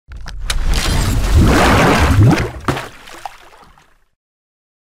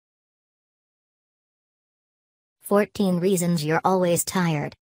14 reasons you're always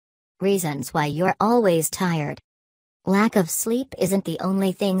tired. Reasons why you're always tired. Lack of sleep isn't the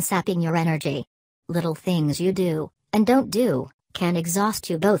only thing sapping your energy. Little things you do, and don't do, can exhaust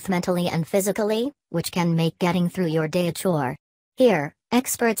you both mentally and physically, which can make getting through your day a chore. Here,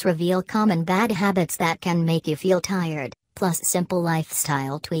 experts reveal common bad habits that can make you feel tired, plus simple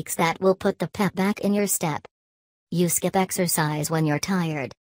lifestyle tweaks that will put the pep back in your step. You skip exercise when you're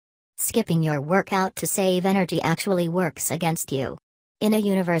tired. Skipping your workout to save energy actually works against you. In a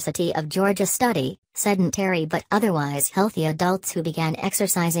University of Georgia study, sedentary but otherwise healthy adults who began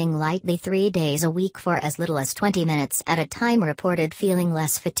exercising lightly 3 days a week for as little as 20 minutes at a time reported feeling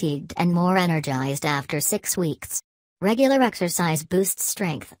less fatigued and more energized after 6 weeks. Regular exercise boosts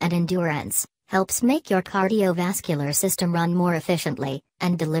strength and endurance, helps make your cardiovascular system run more efficiently,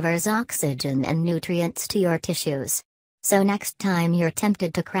 and delivers oxygen and nutrients to your tissues. So next time you're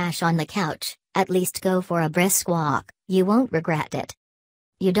tempted to crash on the couch, at least go for a brisk walk, you won't regret it.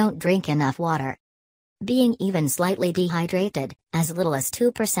 You don't drink enough water. Being even slightly dehydrated, as little as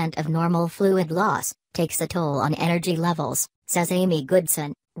 2% of normal fluid loss, takes a toll on energy levels, says Amy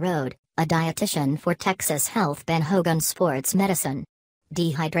Goodson, Road, a dietitian for Texas Health Ben Hogan Sports Medicine.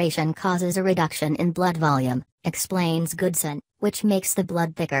 Dehydration causes a reduction in blood volume, explains Goodson, which makes the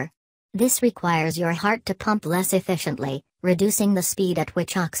blood thicker. This requires your heart to pump less efficiently, reducing the speed at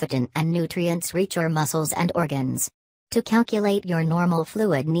which oxygen and nutrients reach your muscles and organs. To calculate your normal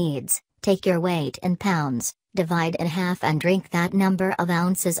fluid needs, take your weight in pounds, divide in half and drink that number of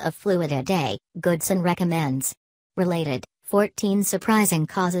ounces of fluid a day, Goodson recommends. Related, 14 surprising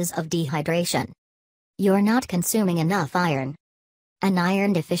causes of dehydration. You're not consuming enough iron. An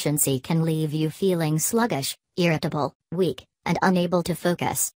iron deficiency can leave you feeling sluggish, irritable, weak, and unable to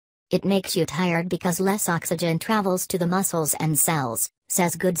focus. It makes you tired because less oxygen travels to the muscles and cells,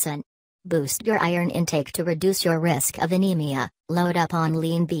 says Goodson. Boost your iron intake to reduce your risk of anemia. Load up on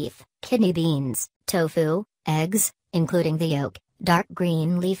lean beef, kidney beans, tofu, eggs, including the yolk, dark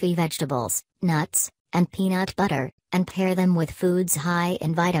green leafy vegetables, nuts, and peanut butter, and pair them with foods high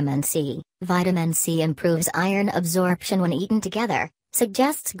in vitamin C. Vitamin C improves iron absorption when eaten together,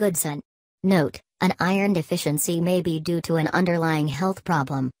 suggests Goodson. Note, an iron deficiency may be due to an underlying health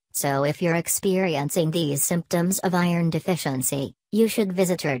problem, so if you're experiencing these symptoms of iron deficiency, you should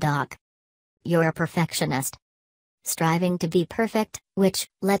visit your doc. You're a perfectionist. Striving to be perfect, which,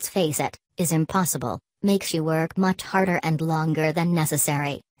 let's face it, is impossible, makes you work much harder and longer than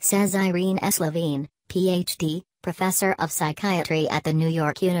necessary, says Irene S. Levine, Ph.D., professor of psychiatry at the New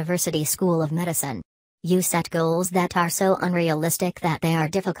York University School of Medicine. You set goals that are so unrealistic that they are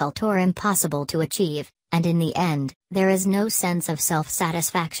difficult or impossible to achieve, and in the end, there is no sense of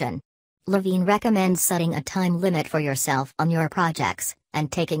self-satisfaction. Levine recommends setting a time limit for yourself on your projects, and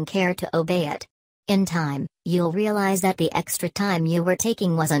taking care to obey it. In time, you'll realize that the extra time you were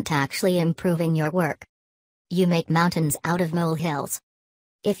taking wasn't actually improving your work. You make mountains out of molehills.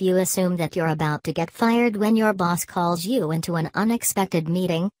 If you assume that you're about to get fired when your boss calls you into an unexpected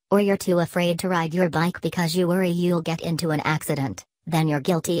meeting, or you're too afraid to ride your bike because you worry you'll get into an accident, then you're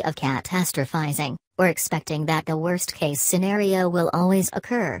guilty of catastrophizing, or expecting that the worst-case scenario will always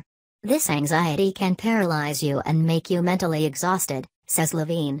occur. This anxiety can paralyze you and make you mentally exhausted, says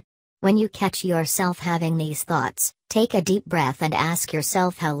Levine. When you catch yourself having these thoughts, take a deep breath and ask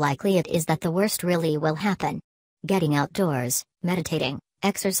yourself how likely it is that the worst really will happen. Getting outdoors, meditating,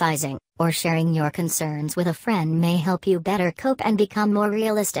 exercising, or sharing your concerns with a friend may help you better cope and become more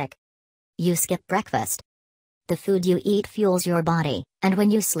realistic. You skip breakfast. The food you eat fuels your body, and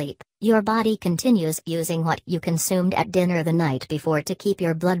when you sleep, your body continues using what you consumed at dinner the night before to keep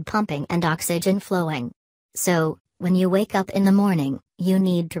your blood pumping and oxygen flowing. So, when you wake up in the morning, you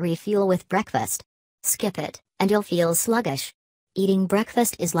need to refuel with breakfast. Skip it, and you'll feel sluggish. Eating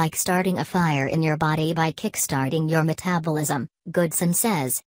breakfast is like starting a fire in your body by kickstarting your metabolism, Goodson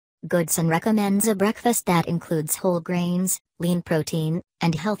says. Goodson recommends a breakfast that includes whole grains, lean protein,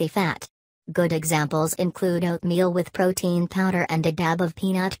 and healthy fat. Good examples include oatmeal with protein powder and a dab of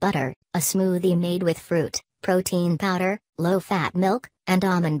peanut butter, a smoothie made with fruit, protein powder, low-fat milk, and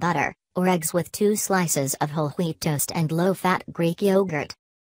almond butter, or eggs with 2 slices of whole wheat toast and low-fat Greek yogurt.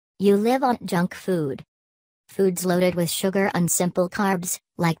 You live on junk food. Foods loaded with sugar and simple carbs,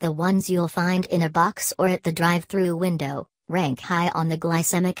 like the ones you'll find in a box or at the drive-through window, rank high on the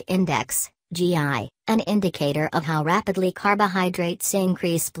glycemic index, GI, an indicator of how rapidly carbohydrates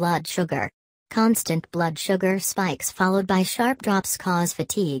increase blood sugar. Constant blood sugar spikes followed by sharp drops cause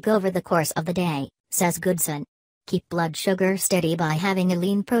fatigue over the course of the day, says Goodson. Keep blood sugar steady by having a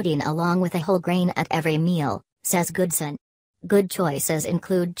lean protein along with a whole grain at every meal, says Goodson. Good choices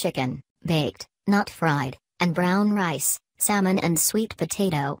include chicken, baked, not fried, and brown rice, salmon and sweet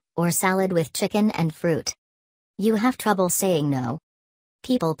potato, or salad with chicken and fruit. You have trouble saying no.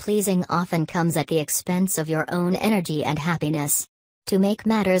 People-pleasing often comes at the expense of your own energy and happiness. To make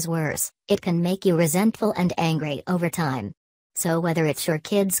matters worse, it can make you resentful and angry over time. So whether it's your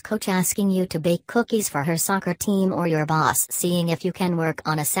kid's coach asking you to bake cookies for her soccer team or your boss seeing if you can work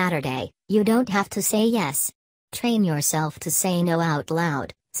on a Saturday, you don't have to say yes. Train yourself to say no out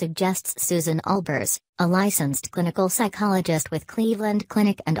loud, suggests Susan Albers, a licensed clinical psychologist with Cleveland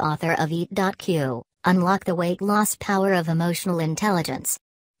Clinic and author of Eat.Q, Unlock the Weight Loss Power of Emotional Intelligence.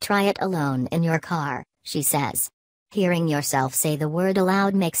 Try it alone in your car, she says. Hearing yourself say the word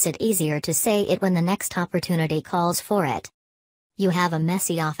aloud makes it easier to say it when the next opportunity calls for it. You have a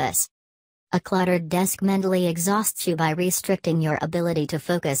messy office. A cluttered desk mentally exhausts you by restricting your ability to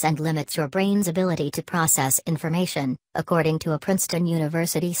focus and limits your brain's ability to process information, according to a Princeton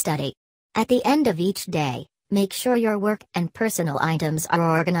University study. At the end of each day, make sure your work and personal items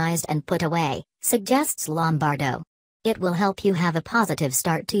are organized and put away, suggests Lombardo. It will help you have a positive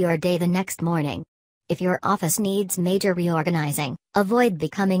start to your day the next morning. If your office needs major reorganizing, avoid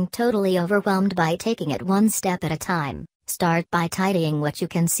becoming totally overwhelmed by taking it one step at a time. Start by tidying what you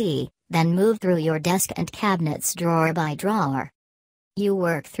can see, then move through your desk and cabinets drawer by drawer. You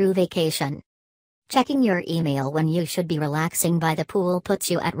work through vacation. Checking your email when you should be relaxing by the pool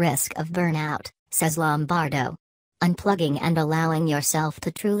puts you at risk of burnout, says Lombardo. Unplugging and allowing yourself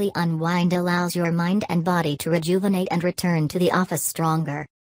to truly unwind allows your mind and body to rejuvenate and return to the office stronger.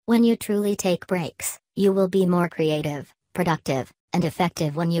 When you truly take breaks, you will be more creative, productive, and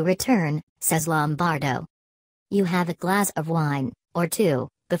effective when you return, says Lombardo. You have a glass of wine, or two,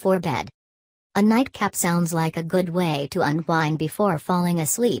 before bed. A nightcap sounds like a good way to unwind before falling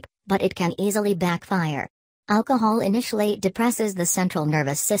asleep, but it can easily backfire. Alcohol initially depresses the central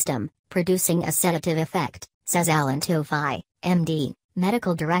nervous system, producing a sedative effect, says Alan Tofai, MD,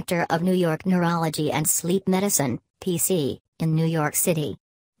 medical director of New York Neurology and Sleep Medicine, PC, in New York City.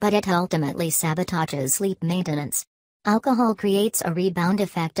 But it ultimately sabotages sleep maintenance. Alcohol creates a rebound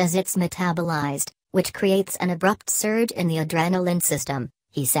effect as it's metabolized, which creates an abrupt surge in the adrenaline system,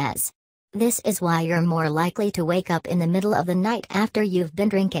 he says. This is why you're more likely to wake up in the middle of the night after you've been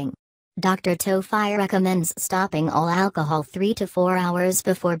drinking. Dr. Tofai recommends stopping all alcohol 3 to 4 hours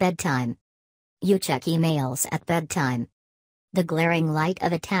before bedtime. You check emails at bedtime. The glaring light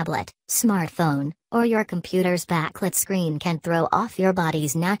of a tablet, smartphone, or your computer's backlit screen can throw off your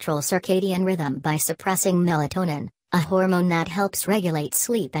body's natural circadian rhythm by suppressing melatonin, a hormone that helps regulate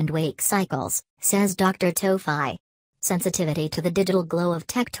sleep and wake cycles, says Dr. Tofai. Sensitivity to the digital glow of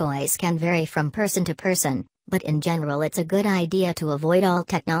tech toys can vary from person to person, but in general it's a good idea to avoid all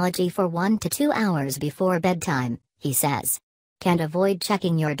technology for 1 to 2 hours before bedtime, he says. Can't avoid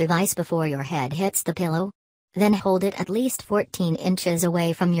checking your device before your head hits the pillow? Then hold it at least 14 inches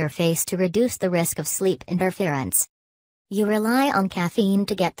away from your face to reduce the risk of sleep interference. You rely on caffeine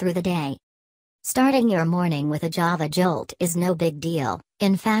to get through the day. Starting your morning with a Java Jolt is no big deal.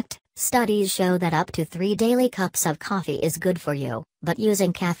 In fact, studies show that up to 3 daily cups of coffee is good for you, but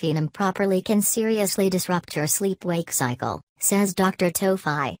using caffeine improperly can seriously disrupt your sleep-wake cycle, says Dr.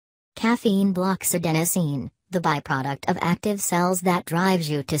 Tofai. Caffeine blocks adenosine, the byproduct of active cells that drives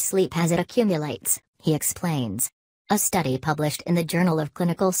you to sleep as it accumulates, he explains. A study published in the Journal of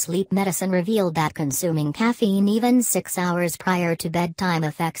Clinical Sleep Medicine revealed that consuming caffeine even 6 hours prior to bedtime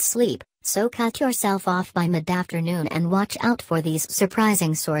affects sleep, so cut yourself off by mid-afternoon and watch out for these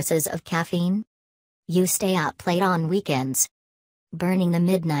surprising sources of caffeine. You stay up late on weekends. Burning the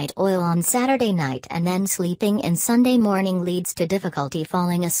midnight oil on Saturday night and then sleeping in Sunday morning leads to difficulty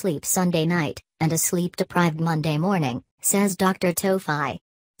falling asleep Sunday night, and a sleep-deprived Monday morning, says Dr. Tofai.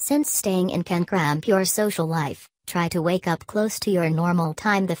 Since staying in can cramp your social life, try to wake up close to your normal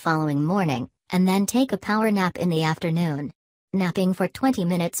time the following morning, and then take a power nap in the afternoon. Napping for 20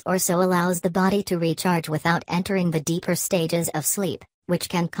 minutes or so allows the body to recharge without entering the deeper stages of sleep, which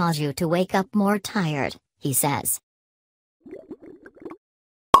can cause you to wake up more tired, he says.